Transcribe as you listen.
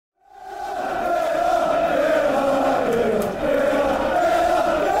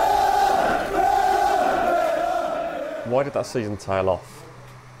Why did that season tail off?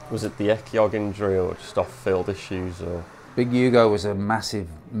 Was it the Ekiog injury or just off-field issues? Or Big Hugo was a massive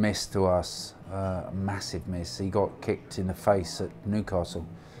miss to us, a massive miss. He got kicked in the face at Newcastle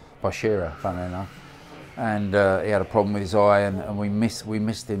by Shearer, funnily enough, and he had a problem with his eye, and we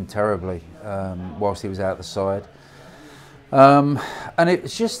missed him terribly whilst he was out the side. And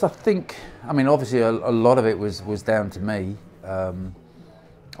it's just, I think, I mean, obviously a lot of it was down to me.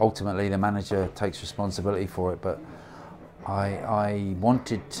 Ultimately, the manager takes responsibility for it, but I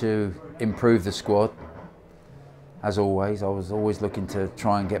wanted to improve the squad. As always, I was always looking to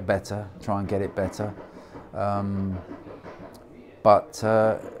try and get better, try and get it better. But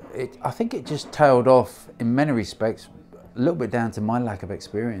I think it just tailed off in many respects, a little bit down to my lack of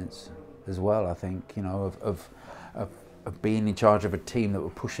experience as well. I think, you know, of being in charge of a team that were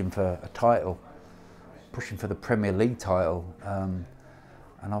pushing for a title, pushing for the Premier League title.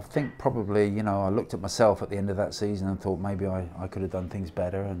 And I think probably, you know, I looked at myself at the end of that season and thought maybe I could have done things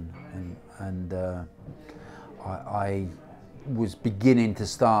better, and I was beginning to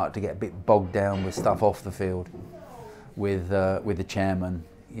start to get a bit bogged down with stuff off the field, with the chairman,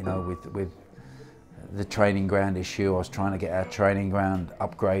 you know, with the training ground issue. I was trying to get our training ground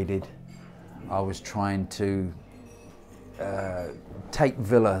upgraded. I was trying to take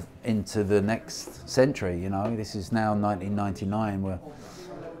Villa into the next century. You know, this is now 1999.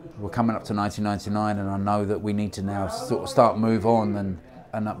 We're coming up to 1999, and I know that we need to now sort of start move on.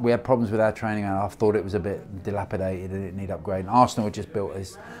 And we had problems with our training, and I thought it was a bit dilapidated and it needed upgrading. Arsenal had just built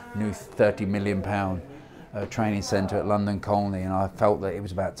this new £30 million training centre at London Colney, and I felt that it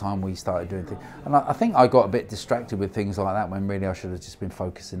was about time we started doing things. And I think I got a bit distracted with things like that when really I should have just been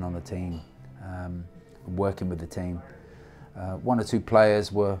focusing on the team, working with the team. One or two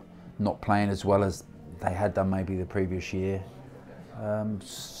players were not playing as well as they had done maybe the previous year.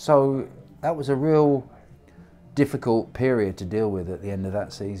 So that was a real difficult period to deal with at the end of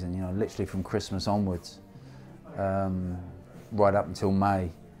that season, you know, literally from Christmas onwards, right up until May.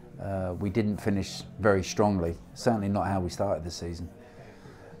 We didn't finish very strongly, certainly not how we started the season.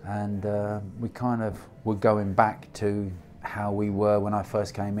 And we kind of were going back to how we were when I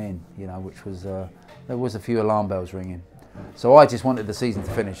first came in, you know, which was, there was a few alarm bells ringing. So I just wanted the season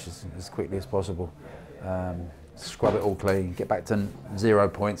to finish as quickly as possible. Scrub it all clean, get back to 0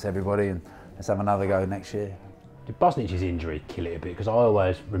 points, everybody, and let's have another go next year. Did Bosnich's injury kill it a bit? Because I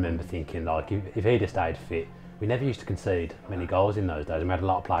always remember thinking, like, if he'd have stayed fit, we never used to concede many goals in those days, and we had a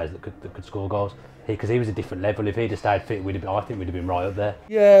lot of players that could score goals. Because he was a different level. If he'd have stayed fit, I think we'd have been right up there.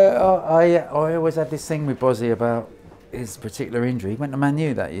 Yeah, I always had this thing with Bossie about his particular injury. He went to Man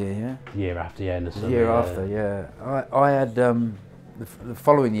U that year, yeah? Year after, yeah. In the summer, year after, yeah. I had, the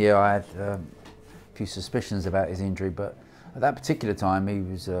following year I had a few suspicions about his injury, but at that particular time he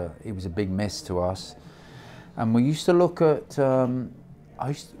was a big miss to us. And we used to look at,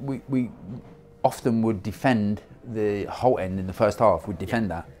 we often would defend the Holt end in the first half, we'd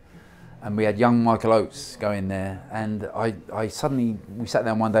defend that. And we had young Michael Oates go in there, and we sat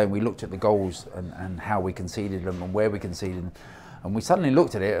down one day and we looked at the goals and how we conceded them and where we conceded them. And we suddenly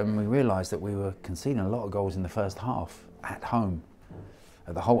looked at it and we realised that we were conceding a lot of goals in the first half at home,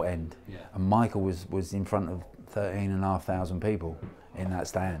 at the Holt end. Yeah. And Michael was in front of 13,500 people in that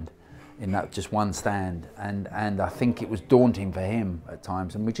stand, in that just one stand. And I think it was daunting for him at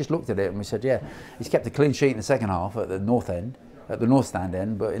times. And we just looked at it and we said, yeah, he's kept a clean sheet in the second half at the north end, at the north stand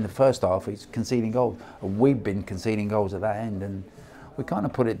end, but in the first half he's conceding goals. And we've been conceding goals at that end, and we kind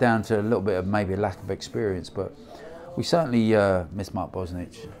of put it down to a little bit of maybe a lack of experience, but we certainly missed Mark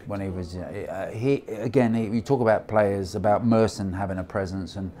Bosnich when he was, you talk about players, about Merson having a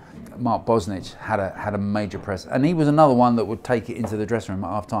presence, and Mark Bosnich had a major presence, and he was another one that would take it into the dressing room at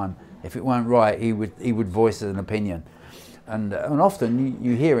half time. If it weren't right, he would voice an opinion, and often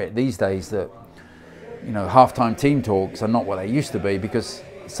you hear it these days that, you know, half-time team talks are not what they used to be, because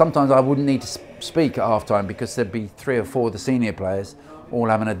sometimes I wouldn't need to speak at half-time because there'd be 3 or 4 of the senior players all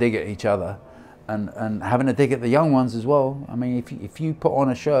having a dig at each other and having a dig at the young ones as well. I mean, if you put on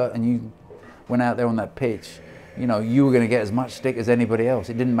a shirt and you went out there on that pitch, you know, you were going to get as much stick as anybody else.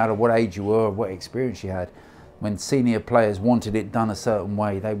 It didn't matter what age you were or what experience you had. When senior players wanted it done a certain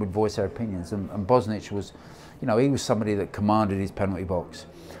way, they would voice their opinions. And Bosnich was, you know, he was somebody that commanded his penalty box.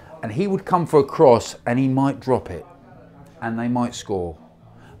 And he would come for a cross and he might drop it and they might score,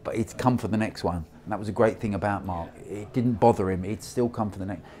 but he'd come for the next one. And that was a great thing about Mark. It didn't bother him, he'd still come for the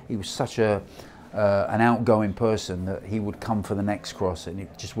next. He was such an outgoing person that he would come for the next cross, and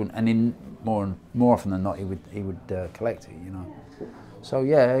it just wouldn't, and more often than not he would collect it, you know. So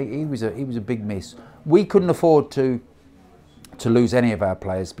yeah, he was a big miss. We couldn't afford to lose any of our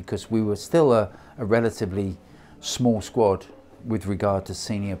players because we were still a relatively small squad with regard to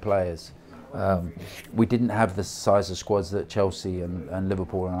senior players. We didn't have the size of squads that Chelsea and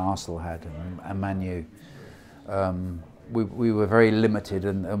Liverpool and Arsenal had, and Man U. We were very limited,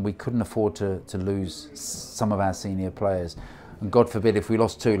 and we couldn't afford to lose some of our senior players. And God forbid if we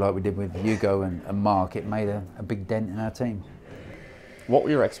lost two like we did with Hugo and Mark, it made a big dent in our team. What were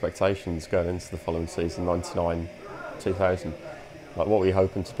your expectations going into the following season, 99, 2000? Like, what were you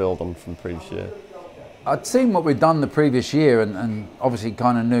hoping to build on from the previous year? I'd seen what we'd done the previous year, and obviously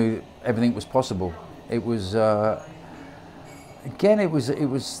kind of knew everything was possible. It was again, it was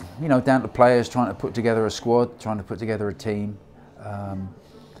you know, down to players trying to put together a squad, trying to put together a team, and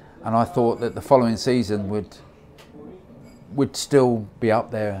I thought that the following season would still be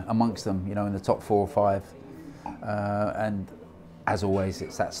up there amongst them, you know, in the top 4 or 5. And as always,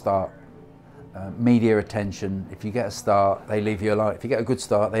 it's that start. Media attention. If you get a start, they leave you alone. If you get a good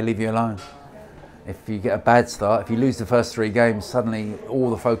start, they leave you alone. If you get a bad start, if you lose the first 3 games, suddenly all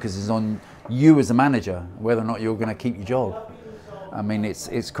the focus is on you as a manager, whether or not you're going to keep your job. I mean,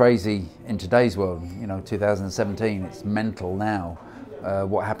 it's crazy in today's world, you know, 2017, it's mental now,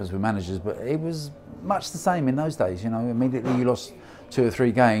 what happens with managers, but it was much the same in those days, you know. Immediately you lost 2 or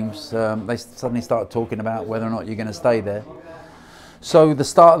 3 games, they suddenly started talking about whether or not you're going to stay there. So the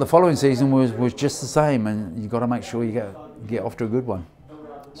start of the following season was just the same, and you've got to make sure you get off to a good one.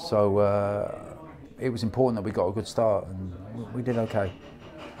 So it was important that we got a good start, and we did okay.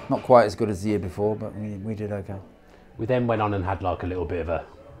 Not quite as good as the year before, but we did okay. We then went on and had like a little bit of a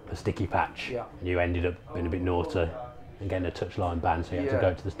sticky patch. Yeah. You ended up being a bit naughty and getting a touchline ban, so you had to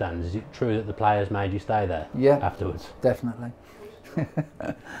go to the stands. Is it true that the players made you stay there afterwards? Definitely.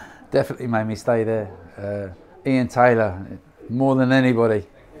 Definitely made me stay there. Ian Taylor, more than anybody.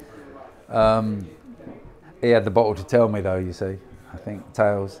 He had the bottle to tell me though, you see, I think,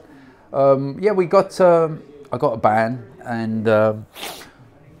 Tails. Yeah, we got, I got a ban, and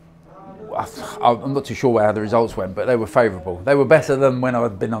I'm not too sure how the results went, but they were favourable. They were better than when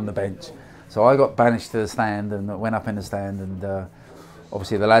I'd been on the bench. So I got banished to the stand and went up in the stand, and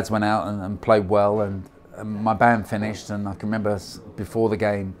obviously the lads went out and played well, and my ban finished, and I can remember before the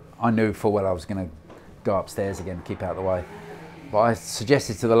game, I knew full well I was going to go upstairs again, keep out of the way. But I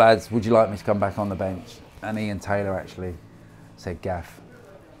suggested to the lads, would you like me to come back on the bench? And Ian Taylor actually said, Gaff,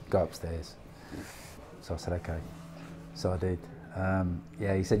 go upstairs. So I said, okay. So I did.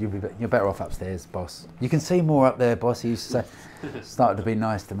 Yeah, he said, you're better off upstairs, boss. You can see more up there, boss, he used to say. Started to be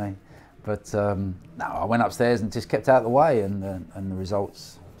nice to me. But no, I went upstairs and just kept out of the way, and the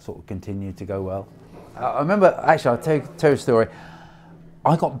results sort of continued to go well. I remember, actually, I'll tell you a story.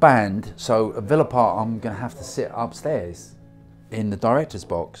 I got banned, so at Villa Park I'm going to have to sit upstairs in the director's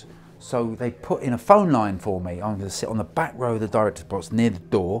box. So they put in a phone line for me. I'm going to sit on the back row of the director's box near the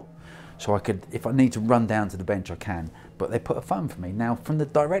door, so I could, if I need to run down to the bench, I can. But they put a phone for me. Now, from the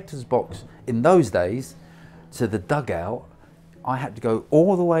director's box in those days to the dugout, I had to go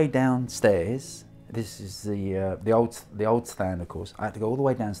all the way downstairs. This is the old stand, of course. I had to go all the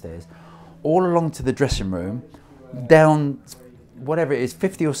way downstairs, all along to the dressing room, down whatever it is,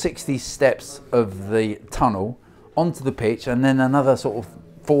 50 or 60 steps of the tunnel onto the pitch, and then another sort of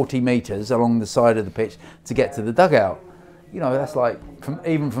 40 metres along the side of the pitch to get to the dugout. You know, that's like,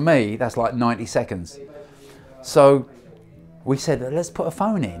 even for me, that's like 90 seconds. So we said, let's put a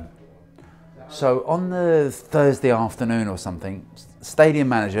phone in. So on the Thursday afternoon or something, stadium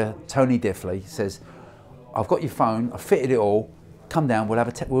manager, Tony Diffley, says, I've got your phone, I've fitted it all, come down,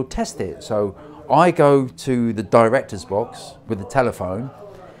 we'll test it. So I go to the director's box with the telephone.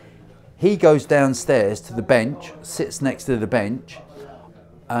 He goes downstairs to the bench, sits next to the bench,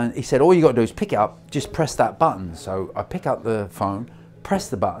 and he said, all you got to do is pick it up, just press that button. So I pick up the phone, press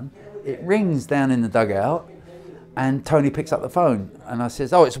the button, it rings down in the dugout, and Tony picks up the phone. And I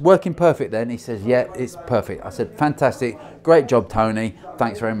says, oh, it's working perfect then? He says, yeah, it's perfect. I said, fantastic, great job, Tony,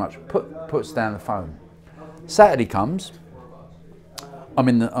 thanks very much. Puts down the phone. Saturday comes, I'm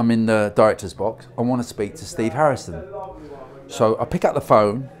in the director's box, I want to speak to Steve Harrison. So I pick up the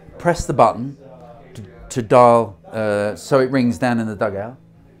phone, press the button to dial, so it rings down in the dugout,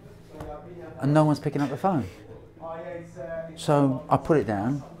 and no one's picking up the phone. So I put it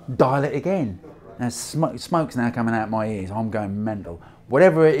down, dial it again. Now smoke's now coming out my ears, I'm going mental.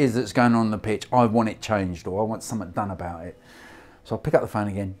 Whatever it is that's going on the pitch, I want it changed, or I want something done about it. So I pick up the phone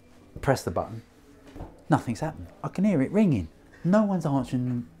again, press the button, nothing's happened. I can hear it ringing. No one's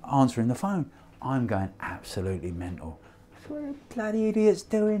answering the phone. I'm going absolutely mental. What are the bloody idiots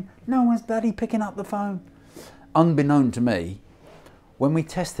doing? No one's bloody picking up the phone. Unbeknown to me, when we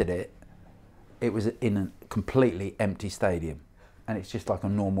tested it, it was in a completely empty stadium, and it's just like a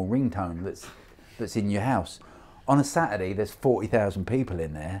normal ringtone that's in your house. On a Saturday, there's 40,000 people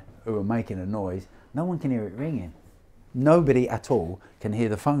in there who are making a noise. No one can hear it ringing. Nobody at all can hear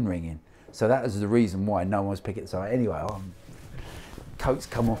the phone ringing. So that is the reason why no one was picking it up. Anyway, coats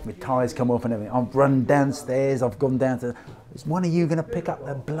come off, my ties come off and everything. I've run downstairs, I've gone down to, is one of you going to pick up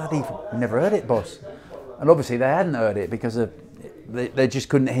the bloody, we never heard it, boss. And obviously they hadn't heard it because they just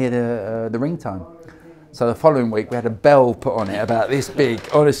couldn't hear the ringtone. So the following week we had a bell put on it about this big,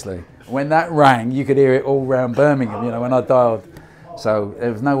 honestly. When that rang, you could hear it all round Birmingham, you know, when I dialed. So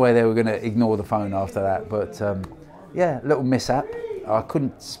there was no way they were going to ignore the phone after that. But yeah, little mishap. I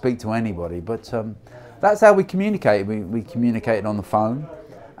couldn't speak to anybody, but that's how we communicated. We communicated on the phone,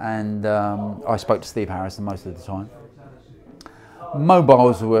 and I spoke to Steve Harrison most of the time.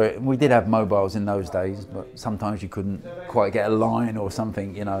 Mobiles we did have mobiles in those days, but sometimes you couldn't quite get a line or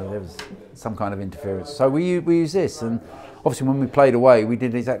something, you know, there was some kind of interference. So we used this, and obviously when we played away, we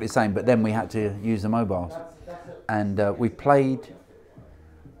did exactly the same, but then we had to use the mobiles. And we played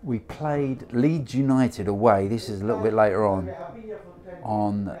Leeds United away, this is a little bit later on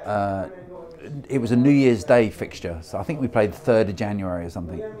it was a New Year's Day fixture, so I think we played the 3rd of January or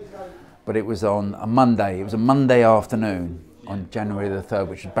something, but it was on a Monday, it was a Monday afternoon on January the 3rd,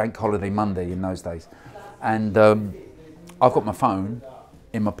 which was Bank Holiday Monday in those days. And I've got my phone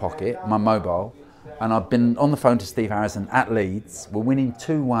in my pocket, my mobile, and I've been on the phone to Steve Harrison at Leeds. We're winning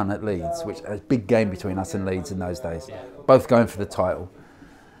 2-1 at Leeds, which is a big game between us and Leeds in those days, both going for the title.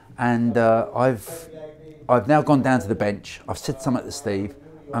 And I've now gone down to the bench, I've said something to Steve,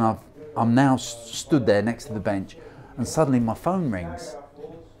 and I'm now stood there next to the bench, and suddenly my phone rings,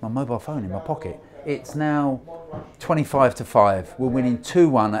 my mobile phone in my pocket. It's now 25-5. We're winning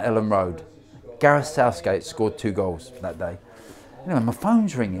 2-1 at Ellen Road. Gareth Southgate scored 2 goals that day. Anyway, my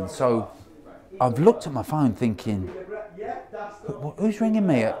phone's ringing, so I've looked at my phone thinking, who's ringing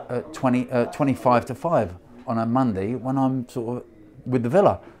me at 25-5 on a Monday when I'm sort of with the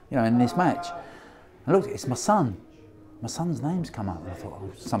Villa, you know, in this match? I looked, it's my son. My son's name's come up, and I thought,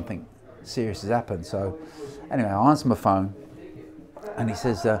 oh, something serious has happened. So anyway, I answered my phone, and he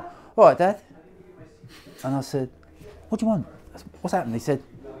says, all right, Dad. And I said, what do you want? What's happened? He said,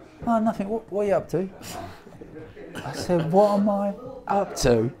 oh, nothing. What are you up to? I said, what am I up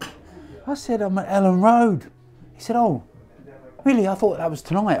to? I said, I'm at Ellen Road. He said, oh, really? I thought that was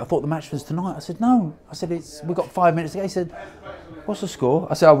tonight. I thought the match was tonight. I said, no. I said, we've got 5 minutes to go. He said, what's the score?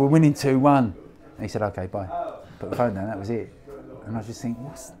 I said, oh, we're winning 2-1. And he said, okay, bye. Put the phone down, that was it. And I just think,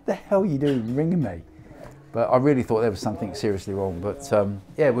 what the hell are you doing ringing me? But I really thought there was something seriously wrong. But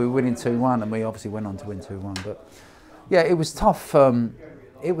yeah, we were winning 2-1, and we obviously went on to win 2-1. But yeah, it was tough.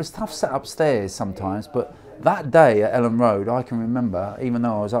 It was tough set upstairs sometimes. But that day at Ellen Road, I can remember, even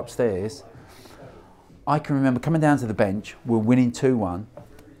though I was upstairs, I can remember coming down to the bench. We're winning 2-1,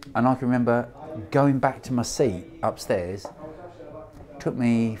 and I can remember going back to my seat upstairs. It took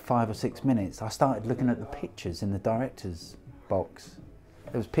me 5 or 6 minutes. I started looking at the pictures in the director's box.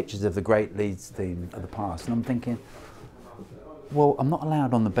 There was pictures of the great Leeds team of the past, and I'm thinking, well, I'm not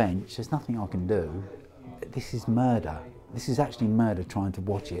allowed on the bench, there's nothing I can do. This is murder. This is actually murder trying to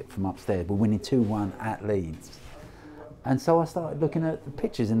watch it from upstairs. We're winning 2-1 at Leeds. And so I started looking at the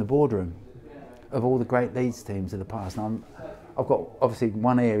pictures in the boardroom of all the great Leeds teams of the past. And I've got, obviously,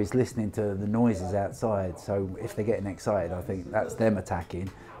 one ear is listening to the noises outside, so if they're getting excited, I think that's them attacking.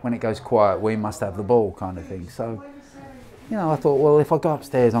 When it goes quiet, we must have the ball, kind of thing. So, you know, I thought, well, if I go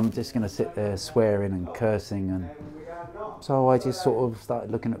upstairs, I'm just going to sit there swearing and cursing. And so I just sort of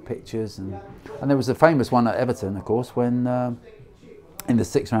started looking at pictures. And there was a famous one at Everton, of course, when in the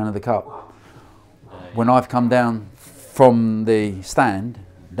 6th round of the Cup, when I've come down from the stand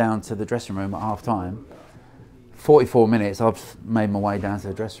down to the dressing room at half-time, 44 minutes, I've made my way down to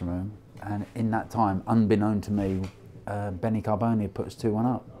the dressing room. And in that time, unbeknown to me, Benny Carboni had put us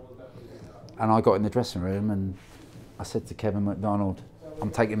 2-1 up. And I got in the dressing room and I said to Kevin McDonald, I'm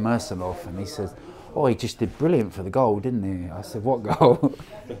taking Mercer off, and he says, oh, he just did brilliant for the goal, didn't he? I said, what goal?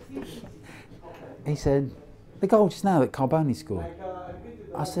 He said, the goal just now that Carboni scored.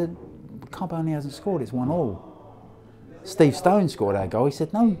 I said, Carboni hasn't scored, it's 1-1. Steve Stone scored our goal. He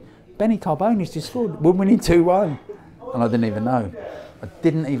said, no, Benny Carboni's just scored, we're winning 2-1. And I didn't even know. I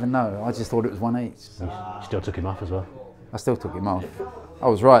didn't even know, I just thought it was 1-8. You still took him off as well? I still took him off. I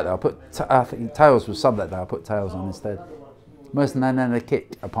was right though. I think Tails was sub that day. I put Tails on instead. Mercer hadn't had a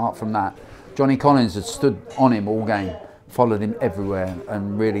kick apart from that. Johnny Collins had stood on him all game, followed him everywhere,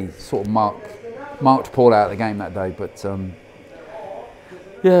 and really sort of marked Paul out of the game that day. But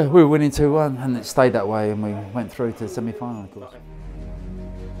yeah, we were winning 2-1, and it stayed that way, and we went through to the semi-final, of course.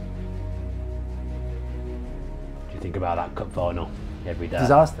 Do you think about that cup final every day?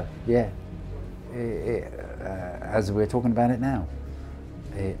 Disaster. Yeah. as we're talking about it now.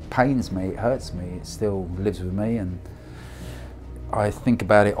 It pains me, it hurts me, it still lives with me, and I think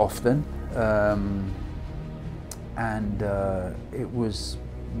about it often. It was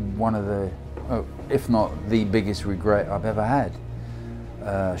one of the, if not the biggest regret I've ever had.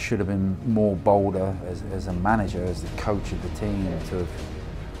 Should have been more bolder as a manager, as the coach of the team, to have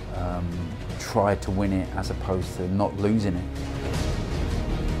tried to win it as opposed to not losing it.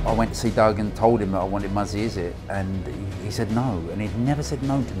 I went to see Doug and told him that I wanted Muzzy Is It, and he said no, and he'd never said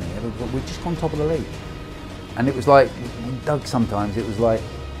no to me. We'd just gone top of the league. And it was like, Doug sometimes, it was like,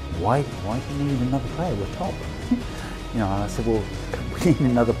 why do you need another player? We're top. You know, and I said, well, we need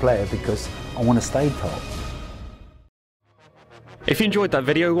another player because I want to stay top. If you enjoyed that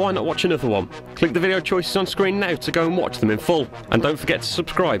video, why not watch another one? Click the video choices on screen now to go and watch them in full. And don't forget to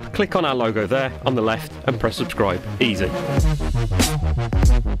subscribe. Click on our logo there on the left and press subscribe. Easy.